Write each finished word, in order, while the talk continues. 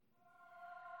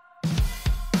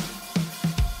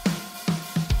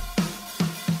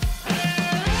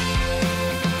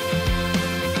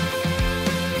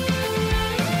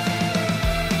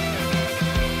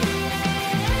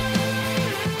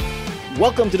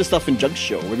Welcome to the Stuff and Junk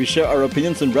Show, where we share our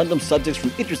opinions on random subjects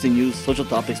from interesting news, social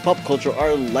topics, pop culture,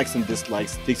 our likes and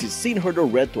dislikes, things you've seen, heard, or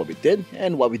read, what we did,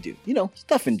 and what we do. You know,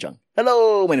 stuff and junk.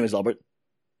 Hello, my name is Albert.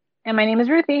 And my name is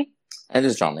Ruthie. And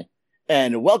this is Johnny.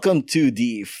 And welcome to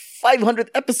the 500th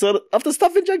episode of the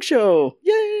Stuff and Junk Show.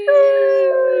 Yay!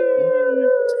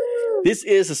 This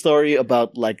is a story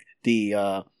about, like,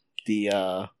 damn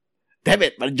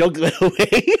it, my joke went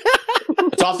away.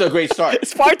 It's off to a great start.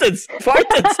 Spartans!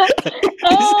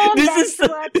 This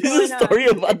is a story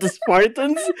about the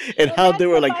Spartans and how there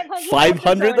were like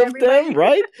 500 of them,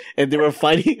 right? And they were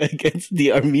fighting against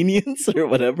the Armenians or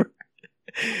whatever.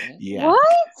 Yeah. What?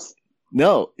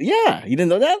 No. Yeah. You didn't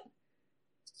know that?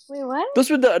 Wait, what?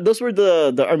 Those were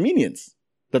the Armenians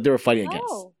that they were fighting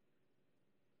against.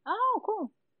 Oh,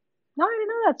 cool. No, I didn't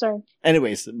know that, sir.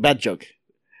 Anyways, bad joke.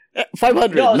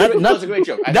 500. No, that was a great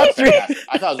joke. I thought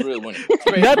it was really winning.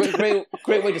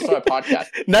 Great way to start a podcast.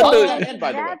 Not the end,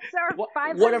 by the way.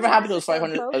 Whatever happened to those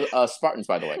 500 Spartans,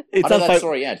 by the way? It's How not did that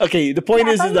story end? Okay, the point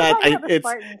is that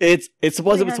it's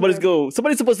supposed to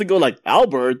somebody's supposed to go like,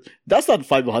 Albert, that's not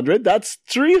 500, that's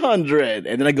 300,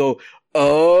 and then I go,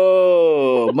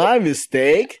 oh, my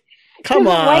mistake. Come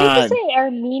on. Why did you say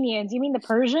Armenians? You mean the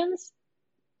Persians?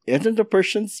 Isn't the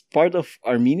Persians part of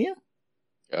Armenia?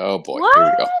 Oh boy, what?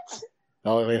 Here we go.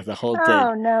 Oh, we have the whole thing.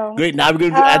 Oh no! Great, now we're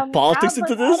going to add politics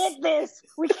into this. Edit this.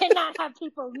 We cannot have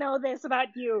people know this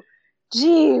about you.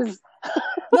 Jeez.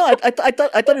 No, I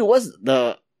thought it was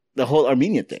the whole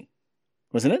Armenian thing,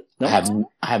 wasn't it? No?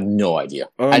 I have no idea.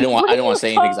 I don't want to say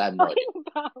anything because I have no idea.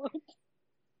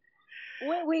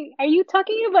 Wait, are you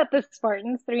talking about the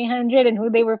Spartans 300 and who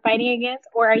they were fighting against,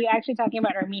 or are you actually talking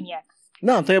about Armenia?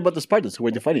 No, I'm talking about the Spartans. Who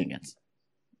were they fighting against?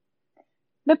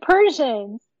 The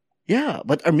Persians. Yeah,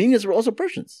 but Armenians were also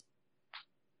Persians.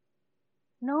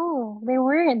 No, they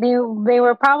weren't. They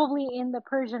were probably in the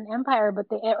Persian Empire, but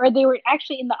they were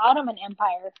actually in the Ottoman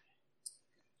Empire.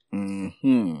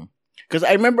 Because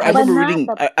I remember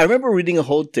reading a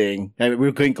whole thing. I mean, we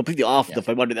were going completely off the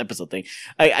 500 episode thing.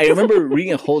 I remember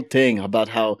reading a whole thing about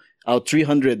how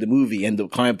 300, the movie and the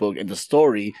comic book and the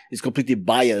story, is completely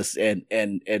biased and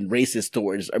racist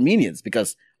towards Armenians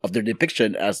because of their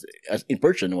depiction as in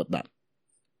Persian and whatnot.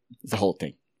 It's the whole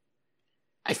thing.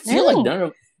 I feel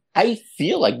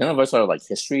like none of us are like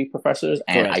history professors,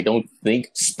 and correct. I don't think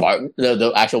Spartan,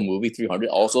 the actual movie 300,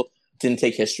 also didn't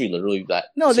take history literally that.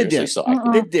 No, they seriously, did.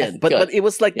 So They did, but it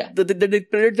was like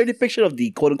their depiction of the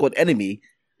quote unquote enemy.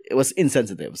 It was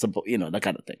insensitive, that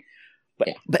kind of thing.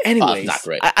 But anyways, not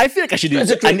great. I feel like I should do this.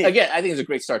 I think it's a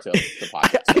great start to the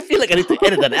podcast. I feel like I need to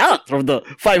edit that out from the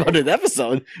 500th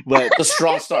episode, but a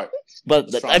strong start.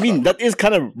 But that is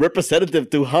kind of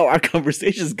representative to how our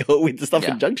conversations go with the Stuff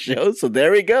and Junk Show. So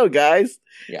there we go, guys.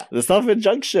 Yeah, the Stuff and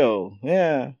Junk Show.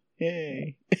 Yeah,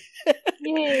 yay.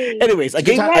 Yay. Anyways, I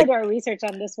did our research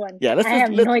on this one. Yeah, I have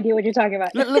no idea what you're talking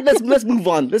about. Let's move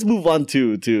on. Let's move on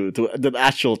to the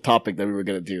actual topic that we were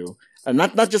gonna do.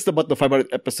 Not just about the 500th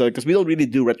episode, because we don't really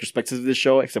do retrospectives of this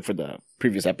show, except for the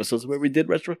previous episodes where we did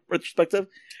retrospective.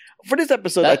 For this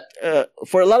episode,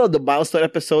 for a lot of the milestone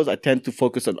episodes, I tend to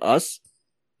focus on us,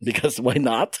 because why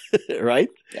not, right?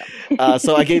 Yeah.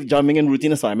 So I gave John Ming and Ruthie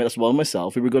an assignment, as well as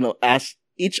myself. We were going to ask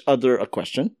each other a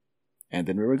question, and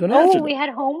then we were going to answer them. Oh, we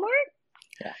had homework?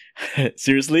 Yeah.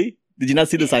 Seriously? Did you not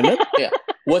see the assignment? Yeah.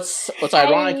 What's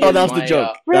ironic? That was the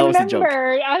joke. That was the joke.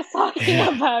 I was talking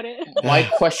about it. My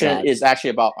question is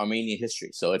actually about Armenian history,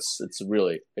 so it's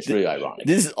really ironic.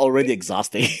 This is already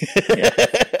exhausting.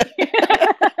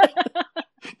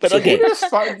 But so okay,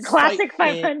 classic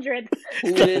 500.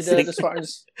 Who did the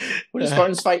Spartans? Who did the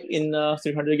Spartans fight in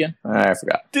 300 again? I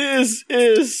forgot. This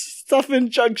is Stuff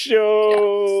and Junk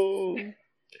Show. Yeah.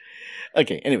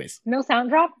 Okay. Anyways, no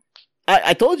sound drop.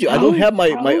 I told you I don't have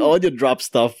my audio drop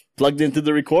stuff plugged into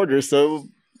the recorder, so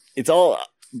it's all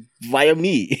via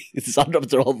me. The sound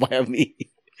drops are all via me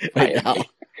right now.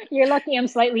 You're lucky I'm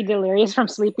slightly delirious from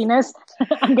sleepiness.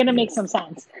 I'm gonna make some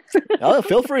sounds. Oh,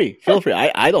 feel free.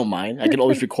 I don't mind. I can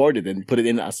always record it and put it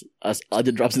in as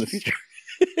audio drops in the future.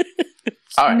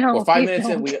 All right, we're 5 minutes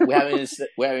in. We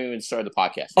haven't even started the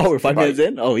podcast. Oh, we're 5 minutes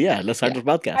in. Oh yeah, let's start the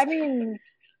podcast. I mean.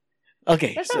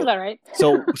 Okay. That sounds all right.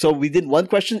 So we did one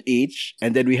question each,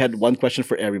 and then we had one question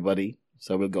for everybody.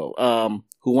 So we'll go.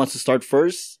 Who wants to start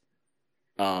first?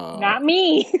 Not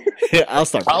me. I'll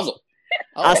start first.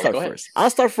 I'll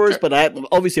start first, sure. But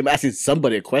I'm asking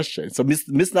somebody a question. So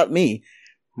miss not me.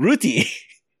 Ruthie,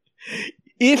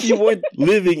 if you weren't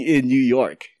living in New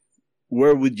York,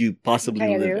 where would you possibly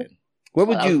live in? What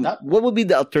would be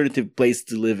the alternative place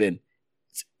to live in?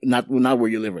 Not where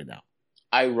you live right now.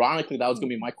 Ironically, that was going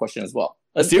to be my question as well.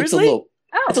 Seriously?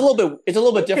 Oh, it's a little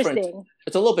bit different. interesting.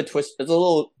 It's a little bit It's a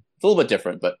little bit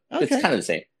different, but Okay. it's kind of the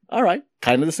same. All right,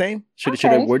 kind of the same. Should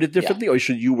I Okay. word it differently, or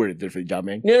should you word it differently,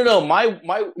 Jiaming? No.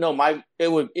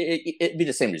 It'd be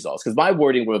the same results because my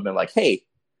wording would have been like, "Hey,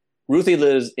 Ruthie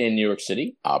lives in New York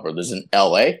City. Albert lives in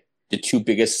L.A., the two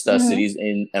biggest cities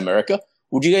in America.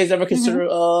 Would you guys ever consider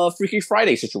a Freaky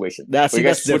Friday situation? That's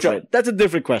different. That's a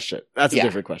different question. That's a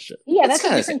different question. Yeah, that's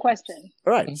a different question.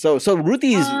 All right. So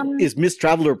Ruthie is Miss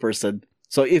Traveler person.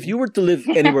 So if you were to live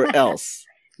anywhere else,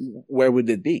 where would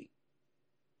it be?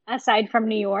 Aside from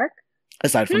New York?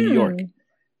 Aside from New York.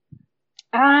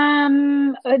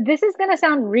 This is gonna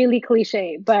sound really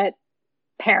cliche, but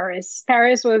Paris.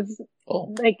 Paris was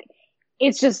like,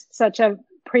 it's just such a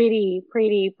pretty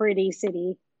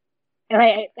city. And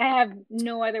I have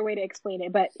no other way to explain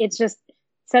it, but it's just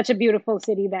such a beautiful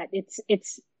city that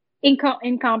it's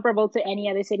incomparable to any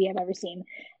other city I've ever seen.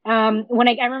 When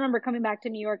I remember coming back to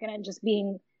New York and just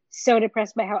being so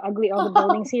depressed by how ugly all the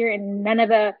buildings here, and none of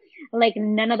the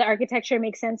architecture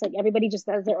makes sense. Like everybody just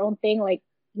does their own thing. Like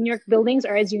New York buildings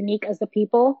are as unique as the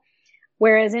people.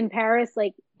 Whereas in Paris,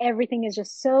 like everything is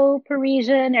just so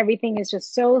Parisian, everything is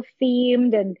just so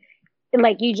themed, and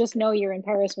like you just know you're in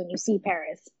Paris when you see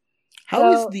Paris. I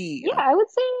would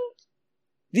say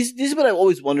this is what I've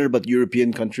always wondered about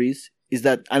European countries, is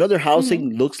that I know their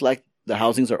housing looks like the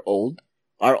housings are old.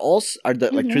 Are the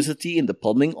electricity and the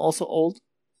plumbing also old?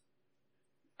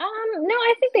 No,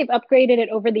 I think they've upgraded it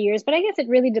over the years, but I guess it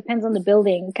really depends on the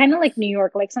building. Kind of like New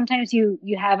York. Like sometimes you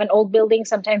have an old building,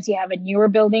 sometimes you have a newer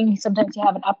building, sometimes you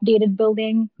have an updated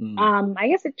building. I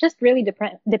guess it just really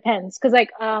depends. Because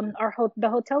like the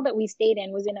hotel that we stayed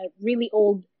in was in a really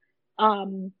old,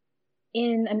 in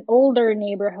an older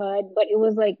neighborhood, but it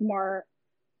was like more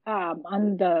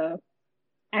on the,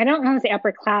 I don't want to say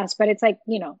upper class, but it's like,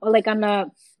 you know, like on the,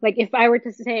 like if I were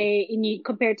to say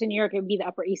compared to New York, it would be the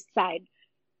Upper East Side.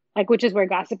 Like, which is where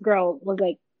Gossip Girl was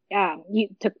like,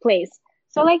 took place.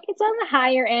 So like, it's on the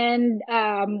higher end,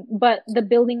 but the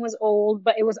building was old,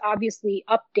 but it was obviously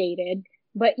updated.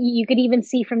 But you could even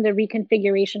see from the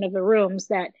reconfiguration of the rooms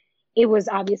that it was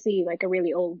obviously like a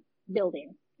really old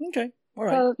building. Okay, all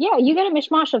right. So yeah, you get a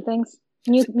mishmash of things: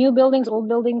 new buildings, old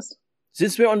buildings.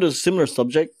 Since we're on a similar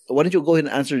subject, why don't you go ahead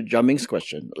and answer Jiaming's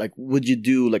question? Like, would you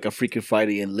do like a Freaky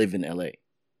Friday and live in LA,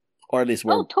 or at least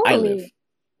where I live?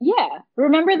 Yeah.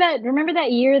 Remember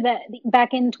that year that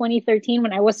back in 2013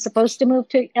 when I was supposed to move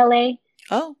to LA?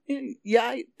 Oh, yeah,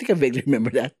 I think I vaguely remember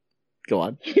that. Go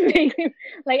on.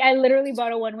 Like I literally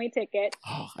bought a one-way ticket.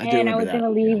 Oh, I do remember that.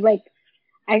 Gonna leave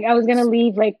I was gonna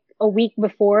leave like a week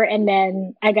before, and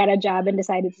then I got a job and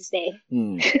decided to stay.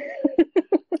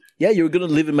 Yeah, you were gonna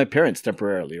live with my parents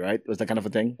temporarily, right? Was that kind of a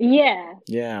thing? Yeah.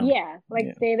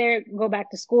 Like stay there, go back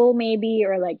to school maybe,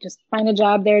 or like just find a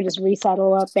job there, just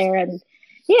resettle up there. And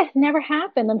yeah, never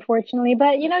happened, unfortunately.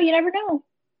 But you know, you never know.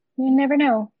 You never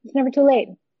know. It's never too late.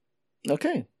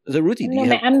 Okay. The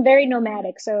routine. I'm very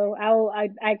nomadic, so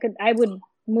I would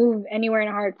move anywhere in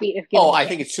a heartbeat if given. Oh, I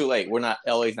think it's too late.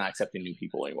 LA's not accepting new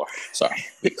people anymore. Sorry.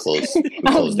 We closed.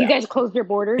 You guys closed your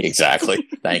borders? Exactly.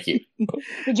 Thank you.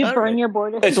 Did you burn your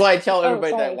borders? It's why I tell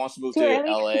everybody that wants to move to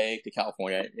LA, to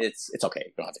California, it's okay.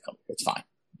 You don't have to come. It's fine.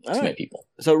 Too many people.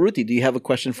 So, Ruthie, do you have a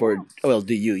question for... Well,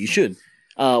 do you? You should.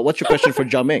 What's your question for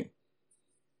Jiaming?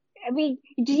 I mean,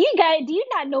 do you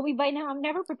not know me by now? I'm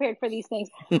never prepared for these things.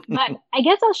 But I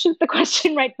guess I'll shoot the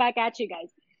question right back at you guys.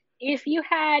 If you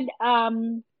had,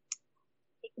 hold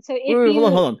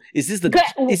on. Is this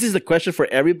the question for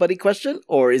everybody question,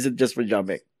 or is it just for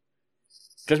Jiaming?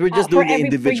 Because we're just doing the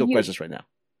individual questions right now.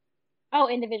 Oh,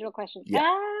 individual questions.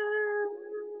 Yeah.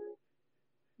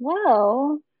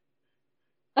 Well,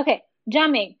 okay,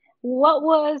 Jiaming,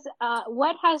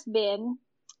 what has been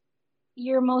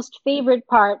your most favorite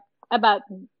part about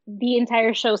the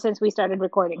entire show since we started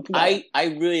recording today? I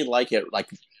really like it, like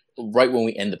right when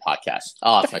we end the podcast.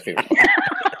 Oh, that's my favorite part.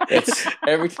 It's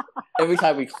every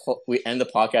time we end the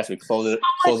podcast, we close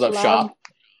up shop.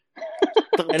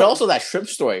 And also that shrimp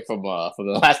story from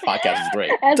the last podcast is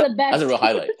great. That's a real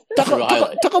highlight. Talk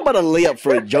about a layup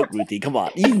for a joke, Ruthie. Come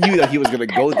on, you knew that he was gonna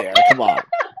go there. Come on.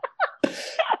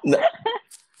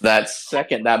 That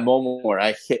moment where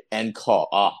I hit end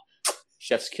call.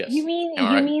 Chef's kiss. You mean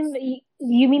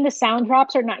the sound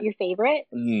drops are not your favorite?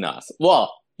 No.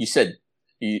 Well, you said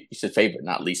favorite,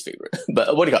 not least favorite.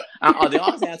 But what do you call it? The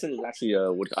honest answer is actually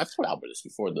I've told Albert this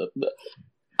before.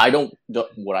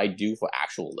 What I do for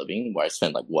actual living, where I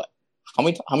spend like what? How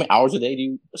many hours a day do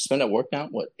you spend at work now?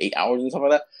 8 hours and stuff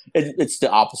like that? It's the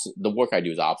opposite. The work I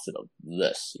do is opposite of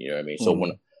this. You know what I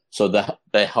mean? So that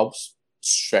helps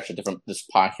stretch this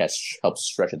podcast helps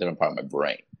stretch a different part of my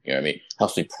brain. You know what I mean?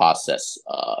 Helps me process,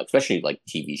 especially like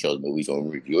TV shows, movies, when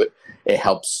we review it. It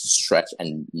helps stretch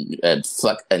and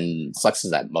flexes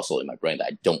that muscle in my brain that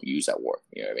I don't use at work.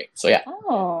 You know what I mean? So yeah.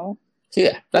 Oh. So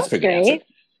yeah, that's a pretty good answer.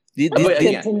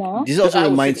 This also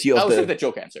reminds you of the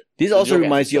joke answer. This also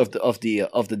reminds you of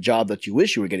the job that you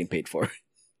wish you were getting paid for.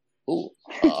 Ooh,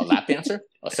 a lap dancer,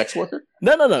 a sex worker?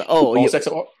 No. Oh, yeah. Sex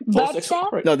worker?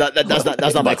 No,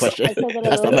 that's not my question.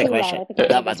 That's not my question.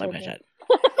 That's my question.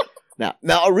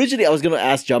 Now, originally I was going to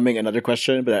ask Jiaming another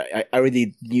question, but I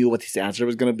already knew what his answer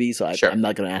was going to be, so I'm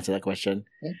not going to answer that question.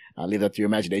 I'll leave that to your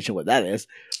imagination what that is.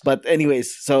 But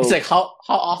anyways, so... It's like, how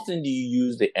often do you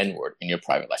use the N-word in your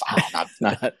private life?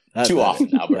 Not too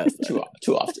often, Albert.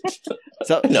 Too often.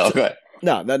 So, no, go ahead.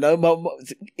 No.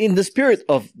 In the spirit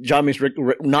of Jiaming's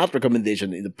not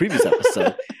recommendation in the previous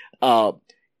episode,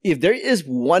 if there is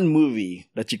one movie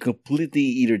that you completely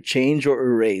either change or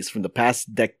erase from the past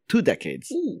 2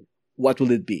 decades... what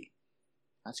will it be?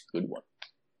 That's a good one.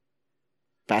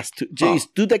 Is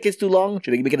 2 decades too long?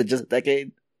 Should I make it just a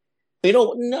decade?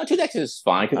 No, 2 decades is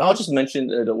fine. Because I'll just mention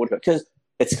because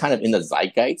it's kind of in the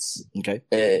zeitgeist. Okay.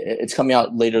 It's coming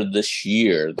out later this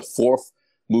year. The 4th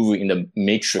movie in the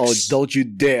Matrix. Oh, don't you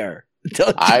dare!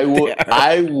 I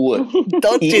would.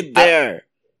 Don't you dare!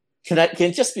 Can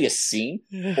it just be a scene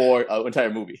or an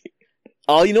entire movie?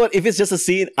 Oh, you know what? If it's just a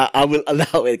scene, I will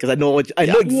allow it because I know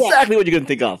exactly what you're going to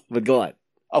think of. But go on.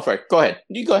 Oh, Frank, go ahead.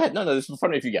 You go ahead. No, this is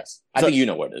funny if you guess. I think you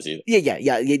know what it is. Either.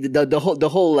 Yeah. The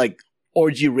whole like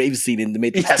orgy rave scene in the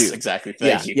Matrix 2. Yes, exactly.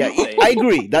 Thank you. Yeah. I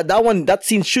agree. That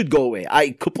scene should go away.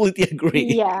 I completely agree.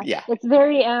 Yeah. It's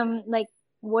very like,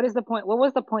 what is the point? What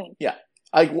was the point? Yeah.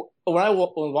 When I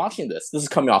was watching this is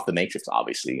coming off the Matrix,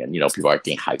 obviously, and people are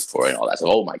getting hyped for it and all that. So,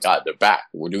 oh my God, they're back.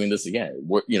 We're doing this again.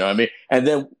 You know what I mean? And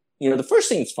then. The first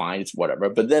scene is fine, it's whatever.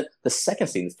 But then the second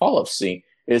scene, the follow-up scene,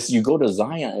 is you go to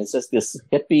Zion and it's just this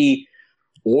hippie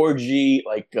orgy,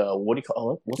 like, what do you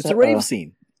call it? It's a rave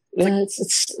scene. Yeah,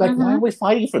 it's like, why are we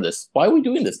fighting for this? Why are we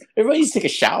doing this? Everybody needs to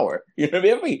take a shower. You know what I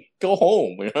mean? Everybody go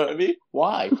home. You know what I mean?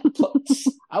 Why?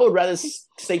 I would rather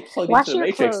stay plugged into the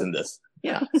Matrix than this.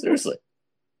 Yeah, seriously.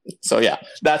 So yeah,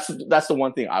 that's the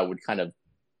one thing I would kind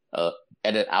of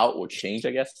edit out or change, I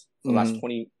guess, the last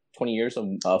 20 years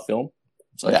of film.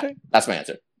 So yeah, that's my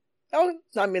answer. Oh,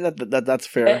 I mean that's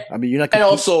fair. I mean, you're not. And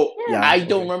also, I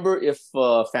don't remember if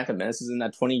Phantom Menace is in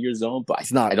that 20-year zone, but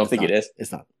it's not. I don't think it is.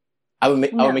 It's not. I would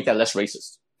make that less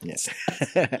racist. Yes,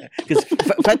 because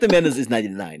Phantom Menace is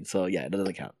 99, so yeah, it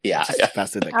doesn't count. Yeah.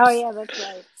 Past oh yeah, that's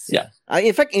right. Yeah.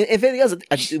 In fact, if anything else,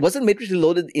 wasn't Matrix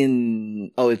Reloaded in?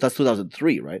 Oh, that's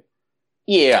 2003, right?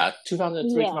 Yeah,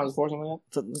 2003, 2004, something like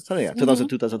that. Something, yeah.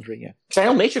 2002, 2003, yeah. So I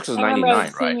know Matrix was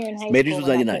 99, right? Matrix was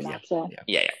 99,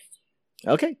 yeah.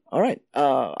 Okay, all right.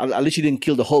 At least you didn't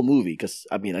kill the whole movie, because,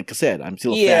 I mean, like I said, I'm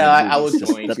still a fan. Yeah, I was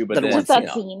going to, but then...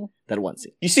 That one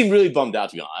scene. You seem really bummed out,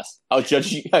 to be honest. I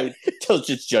was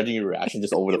just judging your reaction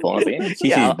just over the phone. He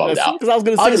seems bummed out. Because I was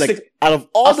going to say, like, out of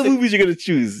all the movies you're going to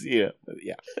choose, yeah.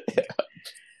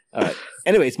 All right.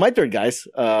 Anyway, it's my turn, guys.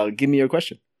 Give me your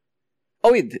question.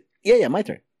 Oh, wait. Yeah, my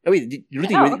turn. Oh, wait, you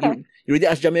already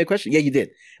asked Jiaming a question? Yeah, you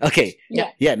did. Okay. Yeah.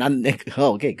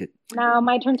 Okay, good. Now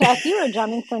my turn to ask you, or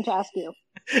Jiaming's turn to ask you?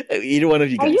 Either one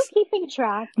of you guys. Are you keeping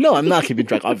track? No, I'm not keeping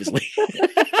track, obviously.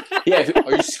 Yeah,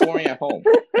 are you scoring at home?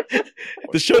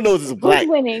 The show notes is blank. Who's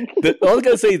winning? All I was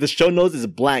going to say is the show notes is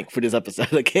blank for this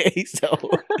episode, okay? So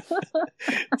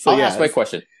I'll ask my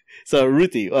question. So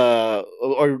Ruthie, or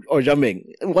Jiaming,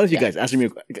 one of you guys ask me a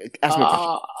question.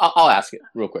 I'll ask it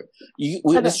real quick.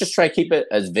 Let's just try to keep it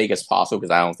as vague as possible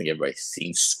because I don't think everybody's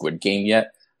seen Squid Game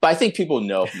yet. But I think people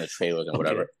know from the trailers and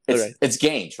whatever. It's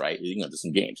games, right? There's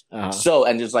some games. So,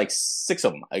 and there's like 6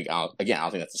 of them. Again, I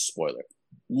don't think that's a spoiler.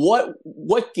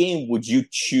 What game would you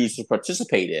choose to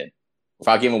participate in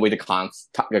without giving away the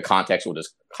context or the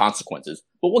consequences?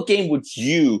 But what game would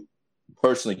you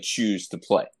personally choose to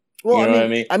play? Well, you know what I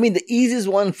mean? I mean, the easiest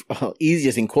one,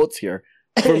 easiest in quotes here,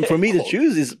 for me to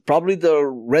choose is probably the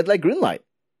red light, green light.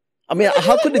 I mean,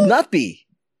 how could it not be?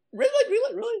 Red light, green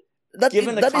light, really?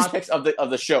 Given the context of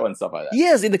the show and stuff like that.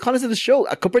 Yes, in the context of the show,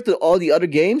 compared to all the other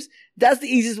games, that's the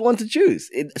easiest one to choose.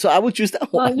 So I would choose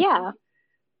that one. Yeah.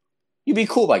 You'd be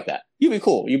cool like that. You'd be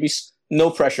cool. You'd be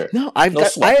no pressure. No, I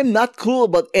am not cool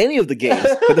about any of the games.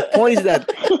 But the point is that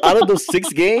out of those 6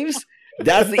 games,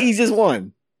 that's the easiest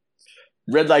one.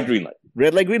 Red light, green light.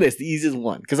 Red light, green light is the easiest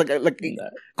one. Because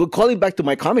calling back to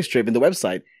my comic strip in the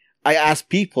website, I asked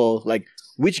people, like,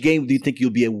 which game do you think you'll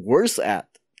be worse at?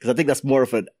 Because I think that's more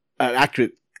of an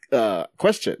accurate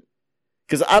question.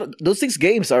 Because those 6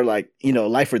 games are like,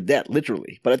 life or death,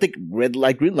 literally. But I think red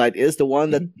light, green light is the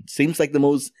one that seems like the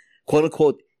most, quote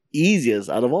unquote, easiest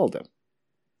out of all of them.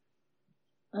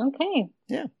 Okay.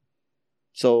 Yeah.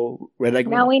 So red light,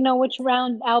 green now light. we know which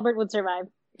round Albert would survive.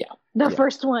 Yeah. The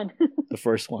first one. The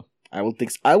first one. I would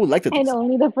think. I would like to think. And so.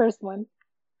 only the first one.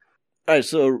 All right.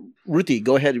 So Ruthie,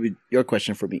 go ahead with your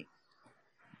question for me.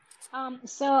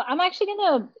 So I'm actually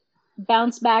gonna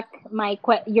bounce back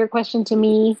your question to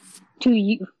me, to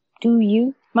you,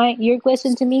 your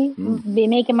question to me, be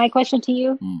making my question to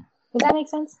you. Does that make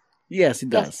sense? Yes, it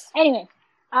does. Yes. Anyway,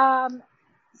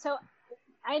 so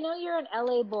I know you're an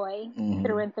LA boy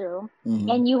through and through,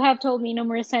 and you have told me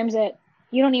numerous times that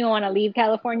you don't even want to leave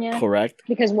California. Correct.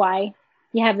 Because why?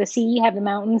 You have the sea, you have the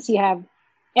mountains, you have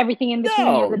everything in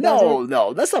between.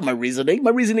 No, that's not my reasoning.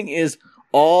 My reasoning is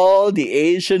all the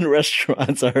Asian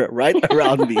restaurants are right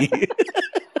around me.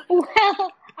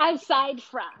 Well, aside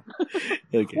from.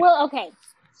 Okay. Well, okay.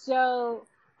 So,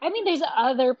 I mean, there's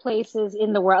other places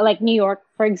in the world, like New York,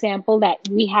 for example, that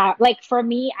we have. Like, for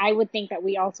me, I would think that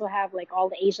we also have, like, all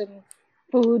the Asian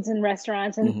foods and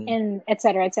restaurants and et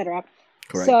cetera, et cetera.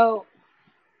 Correct. So,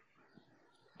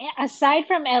 aside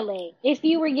from LA, if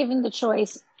you were given the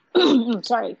choice,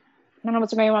 sorry, I don't know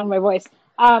what's going on with my voice.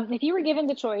 If you were given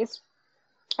the choice,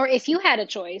 or if you had a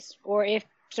choice, or if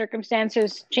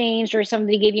circumstances changed, or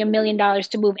somebody gave you $1 million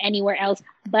to move anywhere else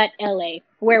but LA,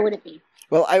 where would it be?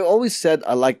 Well, I always said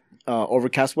I like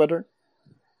overcast weather,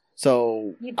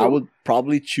 so I would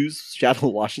probably choose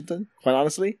Seattle, Washington. Quite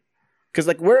honestly, because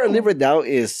like where I live right now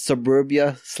is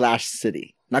suburbia /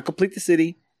 city, not completely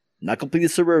city. Not completely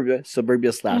suburbia /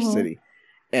 city,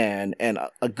 and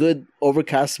a good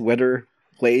overcast weather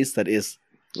place that is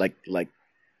like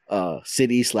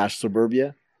city /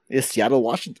 suburbia is Seattle,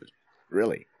 Washington.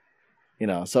 Really,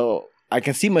 so I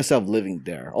can see myself living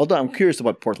there. Although I'm curious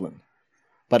about Portland,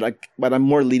 but I'm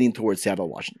more leaning towards Seattle,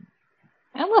 Washington.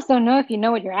 I almost don't know if you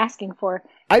know what you're asking for.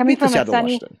 I've been to Seattle,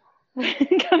 Washington.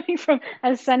 Coming from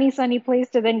a sunny place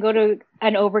to then go to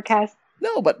an overcast.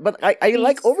 No, but I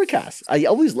like overcast. I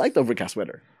always liked overcast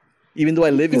weather, even though I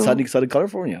live in Southern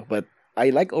California. But I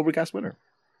like overcast weather.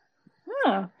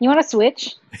 Huh. You want to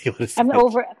switch? I'm switch?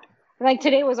 over. Like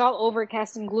today was all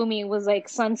overcast and gloomy. It was like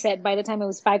sunset by the time it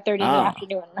was 5:30 in the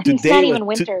afternoon. Like, it's not even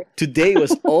winter. Today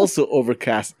was also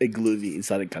overcast and gloomy in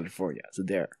Southern California. So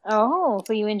there. Oh,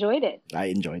 so you enjoyed it? I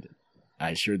enjoyed it.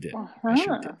 I sure did.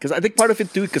 Because I think part of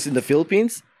it too, because in the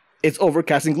Philippines, it's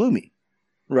overcast and gloomy.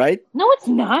 Right? No, it's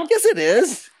not. Yes, it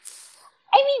is.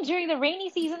 I mean, during the rainy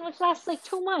season, which lasts like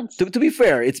 2 months. To be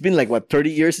fair, it's been like,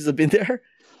 30 years since I've been there?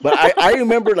 But I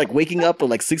remember like waking up at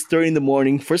like 6:30 in the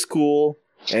morning for school,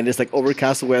 and it's like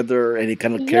overcast weather, and it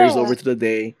kind of carries over to the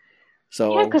day.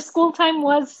 So yeah, because school time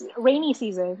was rainy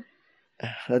season.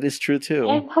 That is true too.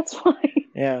 And that's why.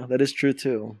 Yeah, that is true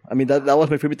too. I mean, that was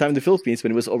my favorite time in the Philippines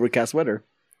when it was overcast weather.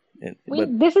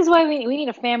 This is why we need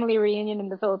a family reunion in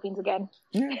the Philippines again.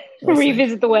 Yeah,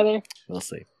 revisit the weather. We'll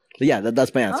see. But yeah,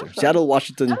 that's my answer. Awesome. Seattle,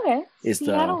 Washington is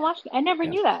Seattle, Washington. I never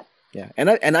knew that. Yeah, and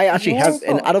I actually have,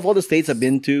 and out of all the states I've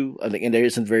been to, and there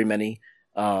isn't very many,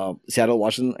 Seattle,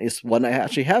 Washington is one I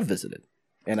actually have visited,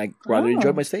 and I rather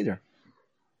enjoyed my stay there.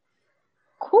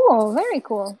 Cool, very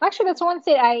cool. Actually, that's one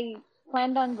state I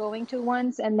planned on going to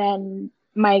once, and then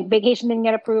my vacation didn't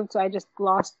get approved, so I just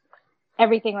lost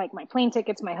everything, like my plane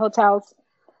tickets, my hotels.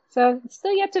 So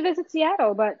still yet to visit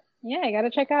Seattle, but yeah, I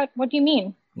gotta check out what you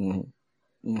mean.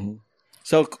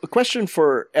 So a question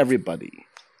for everybody.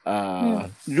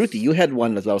 Ruthie, you had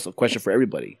one as well, so a question for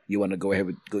everybody. You want to go ahead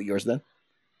with yours then?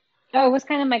 Oh, it was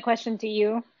kind of my question to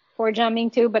you for jumping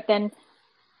too, but then...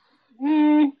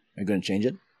 Are you going to change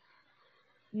it?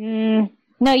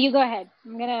 No, you go ahead.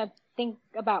 I'm going to think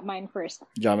about mine first.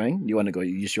 Jiaming, you want to go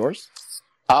use yours?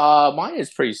 Mine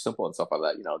is pretty simple and stuff like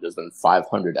that. There's been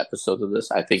 500 episodes of this.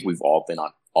 I think we've all been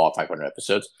on all 500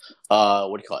 episodes.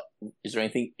 What do you call it? Is there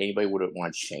anything anybody would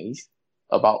want to change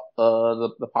about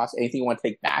the past? Anything you want to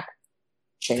take back?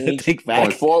 Change? Take back?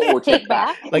 Going forward or take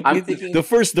back? Like the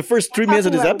first 3 minutes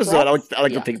of this episode, I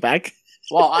like to take back.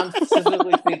 Well, I'm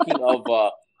specifically thinking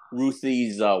of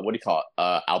Ruthie's, what do you call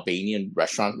it? Albanian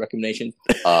restaurant recommendation.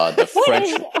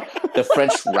 The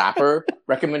French rapper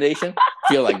recommendation.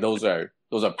 I feel like those are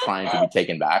prime to be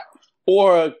taken back,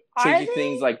 or changing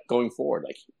things like going forward,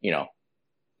 like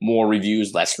more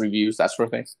reviews, less reviews, that sort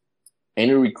of thing.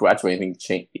 Any regrets or anything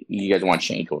you guys want to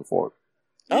change going forward?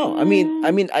 Oh, I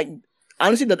mean,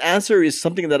 honestly, that answer is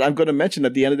something that I'm going to mention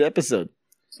at the end of the episode.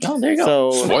 Oh, there you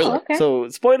go. So, spoiler. Okay. So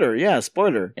spoiler, yeah,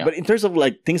 spoiler. Yeah. But in terms of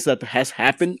like things that has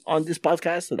happened on this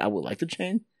podcast that I would like to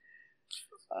change,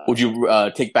 would you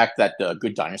take back that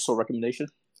Good Dinosaur recommendation?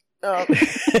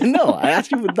 No, I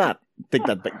actually would not take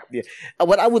that back. Yeah.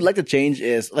 What I would like to change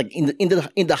is like in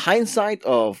the hindsight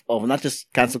of not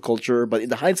just cancel culture, but in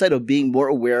the hindsight of being more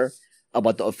aware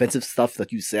about the offensive stuff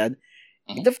that you said.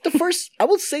 The first, I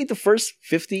would say, the first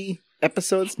 50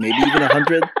 episodes, maybe even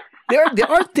 100.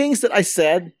 There are things that I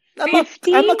said I'm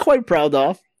not quite proud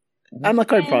of. I'm not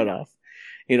quite proud of.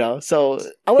 You know, so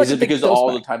I would. Is it because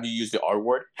all the time you use the R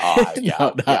word?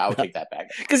 Yeah, I would take that back.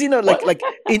 Because like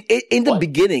in the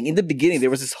beginning, there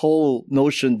was this whole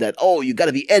notion that you got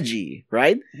to be edgy,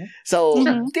 right? Mm-hmm. So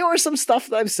there were some stuff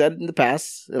that I've said in the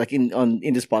past, like in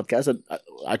this podcast, that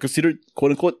I considered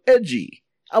quote unquote edgy.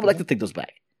 I would like to take those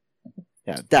back.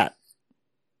 Yeah, that.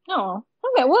 Oh,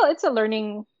 okay. Well, it's a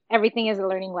learning. Everything is a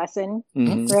learning lesson,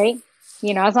 right?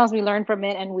 You know, as long as we learn from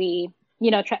it and we,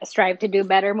 strive to do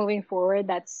better moving forward,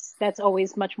 that's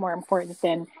always much more important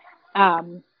than,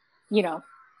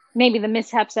 maybe the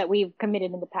mishaps that we've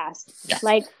committed in the past. Yeah.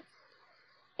 Like,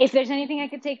 if there's anything I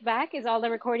could take back is all the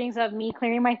recordings of me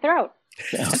clearing my throat.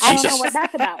 Yeah. I don't know what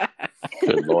that's about.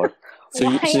 Good Lord. So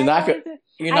you're not going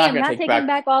to take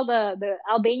back all the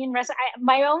Albanian restaurants.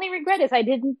 My only regret is I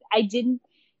didn't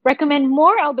recommend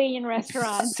more Albanian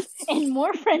restaurants and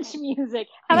more French music.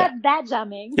 How about that,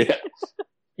 Jaming? Yeah.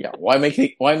 Yeah. Why make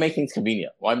things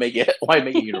convenient? Why make it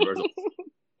universal?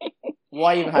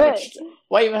 Why even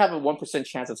have a 1%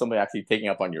 chance of somebody actually taking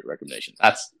up on your recommendation?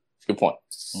 That's a good point.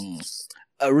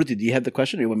 Ruthie, do you have the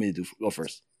question, or you want me to go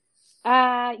first?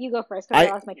 You go first, because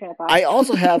I lost my train of thought. I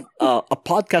also have a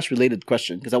podcast-related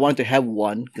question, because I wanted to have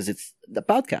one, because it's the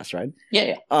podcast, right?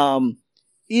 Yeah.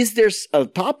 Is there a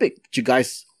topic that you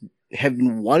guys have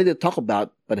been wanting to talk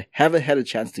about, but haven't had a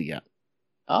chance to yet?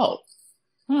 Oh.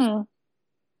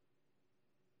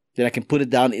 Then I can put it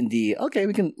down in the, okay,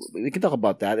 we can talk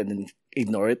about that and then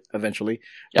ignore it eventually.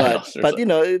 Yeah, but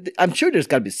I'm sure there's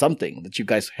got to be something that you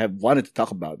guys have wanted to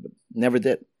talk about, but never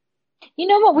did. You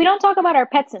know what? We don't talk about our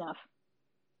pets enough.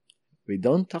 We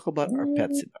don't talk about our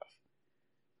pets enough.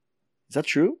 Is that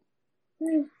true?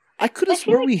 I could have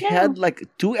sworn we had like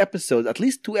at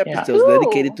least two episodes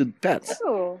dedicated to pets.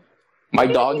 True. My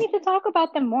dog. We need to talk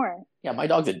about them more. Yeah, my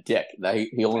dog's a dick.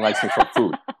 He only likes me for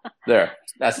food. There.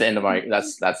 That's the end of my.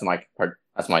 That's my part.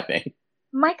 That's my thing.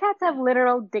 My cats have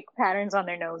literal dick patterns on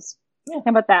their nose. Yeah.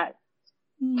 How about that?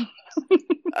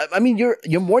 I mean, you're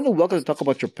more than welcome to talk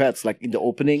about your pets, like in the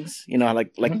openings. You know,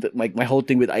 like my whole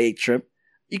thing with I ate shrimp.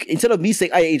 Instead of me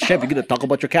saying I ate shrimp, you're gonna talk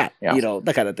about your cat. Yeah. You know,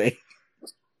 that kind of thing.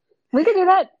 We could do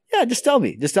that. Yeah, just tell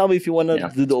me. Just tell me if you want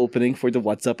to do the opening for the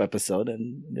What's Up episode,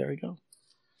 and there we go.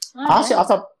 Honestly,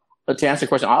 to answer the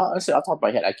question, off the top of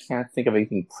my head, I can't think of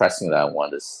anything pressing that I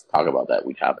wanted to talk about that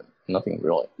we haven't. Nothing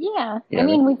really. Yeah. I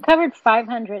mean, we've covered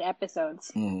 500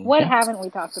 episodes. What haven't we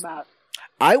talked about?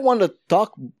 I want to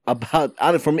talk about,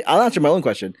 for me, I'll answer my own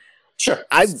question. Sure.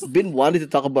 I've been wanting to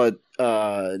talk about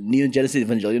Neon Genesis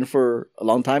Evangelion for a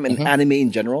long time, and anime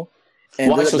in general.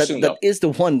 And that is the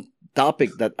one topic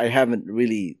that I haven't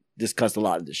really discussed a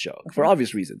lot in this show, for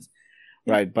obvious reasons.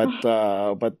 Right, but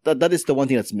that is the one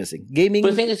thing that's missing. Gaming,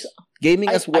 but the thing is,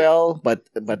 as well, but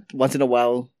once in a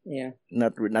while,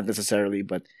 not necessarily,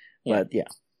 but yeah.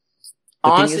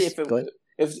 Honestly,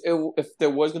 if there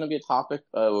was going to be a topic,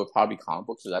 it would probably be comic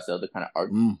books. So that's the other kind of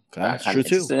art. That's true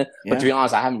too. Yeah. But to be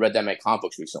honest, I haven't read that many comic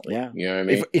books recently. Yeah, you know what I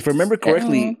mean. If I remember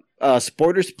correctly,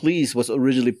 Sporters Please was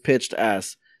originally pitched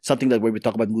as something that where we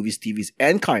talk about movies, TVs,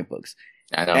 and comic books.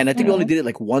 I know. And I think we only did it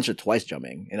like once or twice,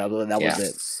 Jumming. And that was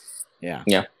it.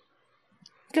 Yeah.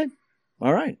 Okay.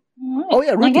 All right. Oh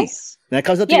yeah, Ruthie. That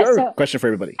comes up to your question for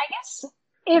everybody. I guess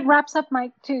it wraps up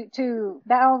that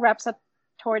all wraps up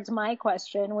towards my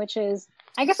question, which is,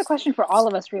 I guess, a question for all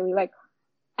of us, really. Like,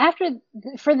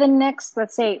 for the next,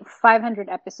 let's say, 500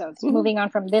 episodes, moving on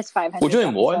from this 500. We're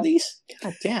doing more of these?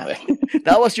 God damn it!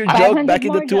 That was your joke back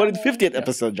in the 250th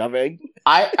episode, Javeg.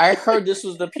 I heard this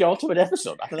was the penultimate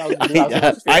episode. I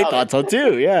thought I thought so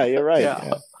too. Yeah, you're right.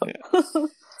 Yeah.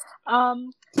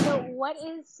 So what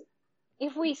is,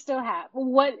 if we still have,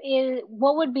 what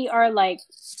would be our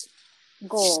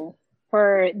goal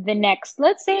for the next,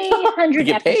 let's say, 100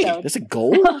 episodes? There's a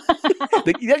goal?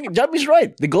 Jamie's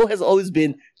right. The goal has always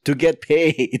been to get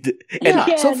paid.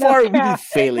 And so far, we've been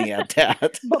failing at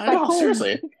that. I know,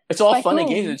 seriously. It's all fun and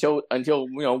games until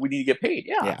we need to get paid.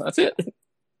 Yeah, that's it.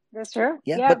 That's true.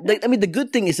 Yeah. But the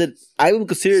good thing is that I would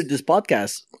consider this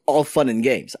podcast all fun and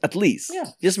games, at least.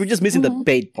 Yeah. We're just missing the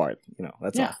paid part.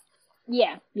 That's all.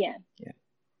 Yeah.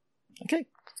 Okay.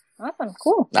 Awesome.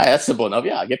 Cool. That's simple enough.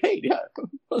 Yeah, I get paid. Yeah.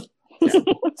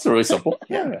 It's really simple.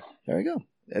 Yeah. There we go.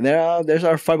 And there's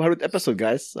our 500th episode,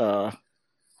 guys.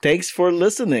 Thanks for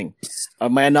listening.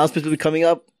 My announcement will be coming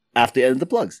up after the end of the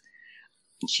plugs.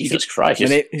 Jesus Christ!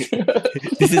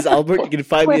 This is Albert. You can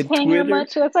find me on Twitter.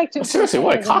 Much? That's like two. Seriously,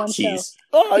 what a cock tease!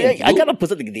 Oh yeah, I gotta put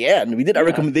something at the end. We did our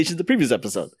recommendations in the previous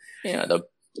episode. Yeah, the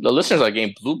listeners are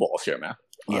getting blue balls here, man.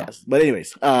 Wow. Yes, but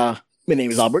anyways, my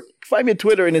name is Albert. Find me on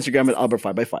Twitter and Instagram at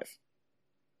Albert5x5.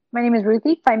 My name is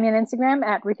Ruthie. Find me on Instagram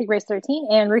at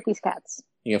RuthieGrace13 and Ruthie's Cats.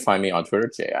 You can find me on Twitter,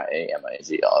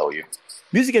 JIAMIZLOU.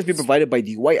 Music has been provided by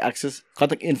the Y-Axis.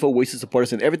 Contact info, ways to support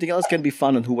us, and everything else can be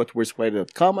found on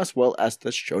whowhatwhereswhy.com, as well as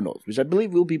the show notes, which I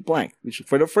believe will be blank. Which,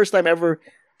 for the first time ever,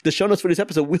 the show notes for this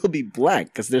episode will be blank,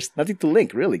 because there's nothing to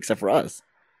link, really, except for us.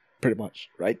 Pretty much,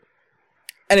 right?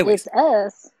 Anyways. It's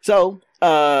us. So,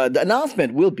 the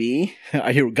announcement will be,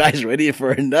 are you guys ready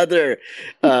for another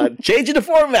change in the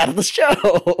format of the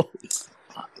show?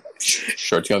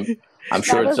 Sure, I'm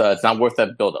sure it's not worth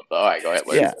that build-up. All right, go ahead.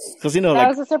 Yeah, because that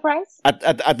was a surprise.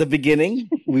 At the beginning,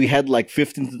 we had like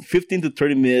 15 to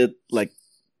 30 minute like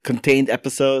contained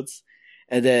episodes,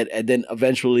 and then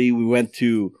eventually we went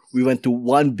to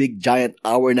one big giant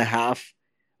hour and a half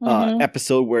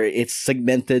episode where it's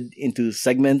segmented into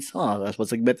segments. Oh, that's what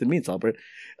segmented means, Albert.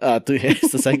 To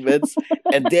the segments,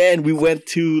 and then we went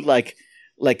to like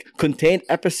contained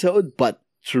episode, but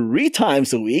 3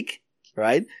 times a week.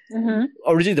 Right? Mm-hmm.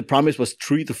 Originally, the promise was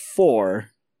 3 to 4,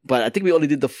 but I think we only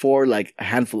did the 4 like a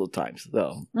handful of times,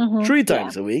 though. 3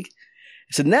 times a week.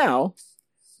 So now,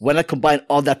 when I combine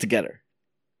all that together,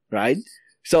 right?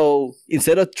 So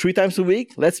instead of 3 times a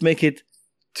week, let's make it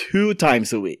 2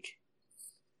 times a week.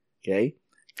 Okay?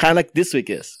 Kind of like this week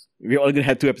is. We're only going to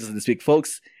have 2 episodes this week,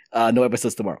 folks. No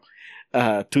episodes tomorrow.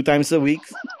 2 times a week.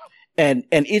 And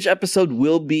each episode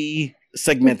will be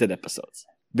segmented episodes.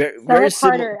 Very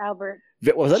harder, Albert.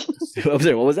 What was that?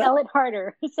 What was that? Sell it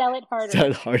harder. Sell it harder.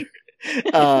 Sell it harder.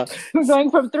 We're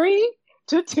going from 3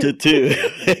 to 2. To 2.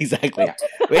 Exactly.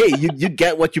 Hey, you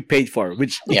get what you paid for,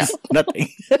 which is nothing.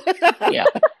 Yeah.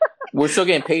 We're still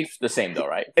getting paid the same, though,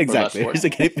 right? Exactly. We're still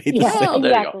getting paid the same. Oh,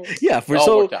 there you go. Yeah,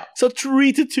 so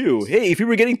 3 to 2. Hey, if we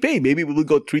were getting paid, maybe we would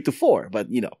go 3 to 4. But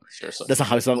seriously, that's not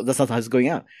how it's going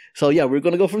out. So yeah, we're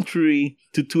gonna go from 3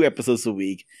 to 2 episodes a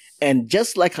week, and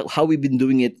just like how we've been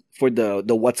doing it for the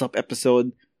What's Up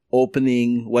episode,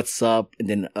 opening, What's Up, and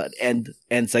then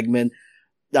end segment.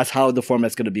 That's how the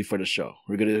format's gonna be for the show.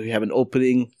 We're gonna have an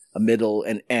opening, a middle,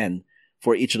 and end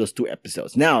for each of those 2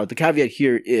 episodes. Now, the caveat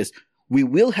here is, we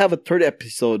will have a 3rd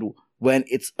episode when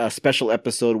it's a special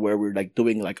episode where we're like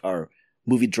doing like our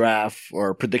movie draft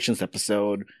or predictions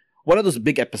episode. One of those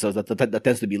big episodes that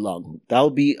tends to be long. That'll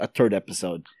be a 3rd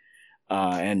episode.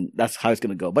 And that's how it's going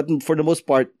to go. But for the most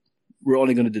part, we're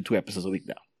only going to do 2 episodes a week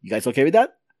now. You guys okay with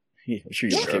that? Yeah, I'm sure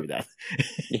you're okay with that.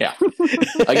 Yeah.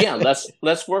 Again,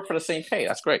 let's work for the same pay.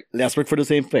 That's great. Let's work for the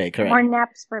same pay. Correct. More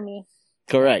naps for me.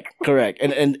 Correct.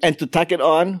 And to tack it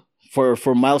on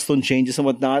for milestone changes and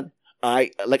whatnot,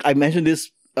 I mentioned this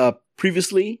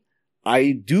previously,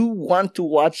 I do want to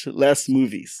watch less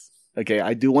movies. Okay,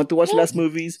 I do want to watch less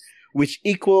movies, which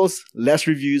equals less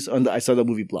reviews on the I Saw the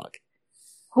Movie blog.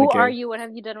 Who are you? What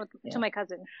have you done to my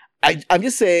cousin? I'm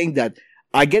just saying that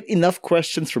I get enough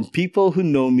questions from people who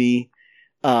know me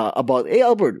about, hey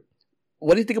Albert,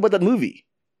 what do you think about that movie?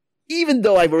 Even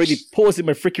though I've already posted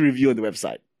my freaking review on the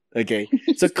website. Okay,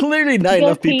 so clearly not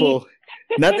enough people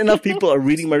are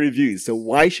reading my reviews, so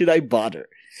why should I bother?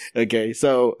 Okay,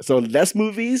 so less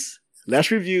movies,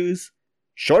 less reviews,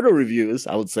 shorter reviews,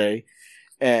 I would say,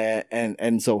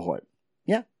 and so forth.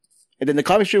 Yeah, and then the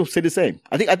comic strip will say the same.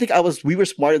 I think we were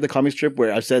smart in the comic strip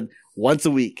where I said once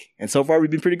a week, and so far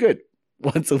we've been pretty good.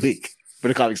 Once a week for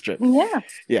the comic strip.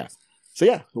 Yeah. So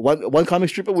yeah, one comic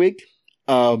strip a week,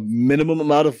 minimum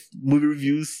amount of movie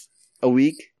reviews a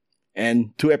week,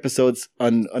 and 2 episodes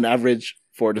on average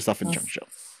for the Stuff and Junk Show.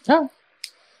 Oh.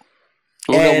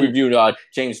 We're going to review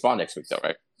James Bond next week, though,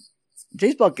 right?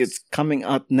 James Bond is coming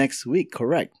out next week,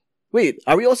 correct? Wait,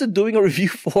 are we also doing a review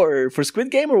for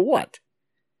Squid Game or what?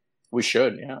 We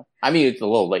should, yeah. I mean, it's a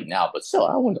little late now, but still,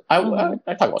 I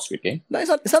talk about Squid Game. No, it's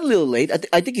not a little late.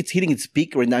 I think it's hitting its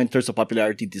peak right now in terms of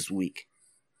popularity this week.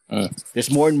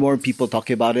 There's more and more people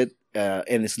talking about it,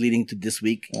 and it's leading to this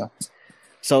week. Yeah.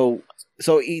 So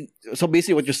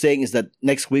basically what you're saying is that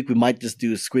next week we might just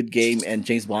do Squid Game and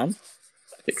James Bond?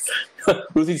 I think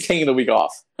Ruthie's taking the week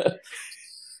off.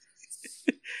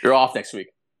 You're off next week.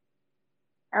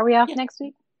 Are we off next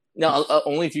week? No,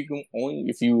 only if you what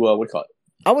do you call it?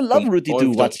 I would love Ruthie to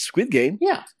watch Squid Game.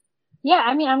 Yeah. Yeah,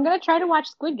 I mean, I'm going to try to watch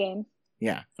Squid Game.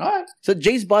 Yeah. All right. So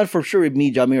James Bond for sure with me,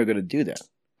 Jamie, are going to do that.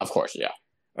 Of course, yeah.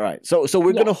 All right. So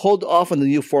we're going to hold off on the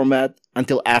new format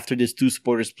until after this 2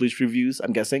 Spoilers Please reviews,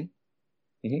 I'm guessing.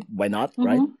 Mm-hmm. Why not,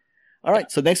 right? All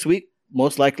right. So next week,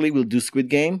 most likely, we'll do Squid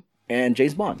Game and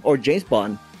James Bond. Or James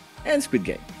Bond and Squid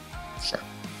Game. Sure.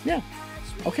 Yeah.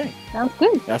 Okay. Sounds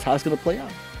good. That's how it's going to play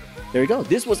out. There you go.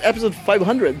 This was episode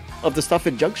 500 of the Stuff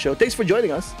and Junk Show. Thanks for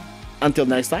joining us. Until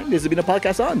next time, this has been a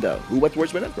podcast on the Who What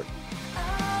Words Network.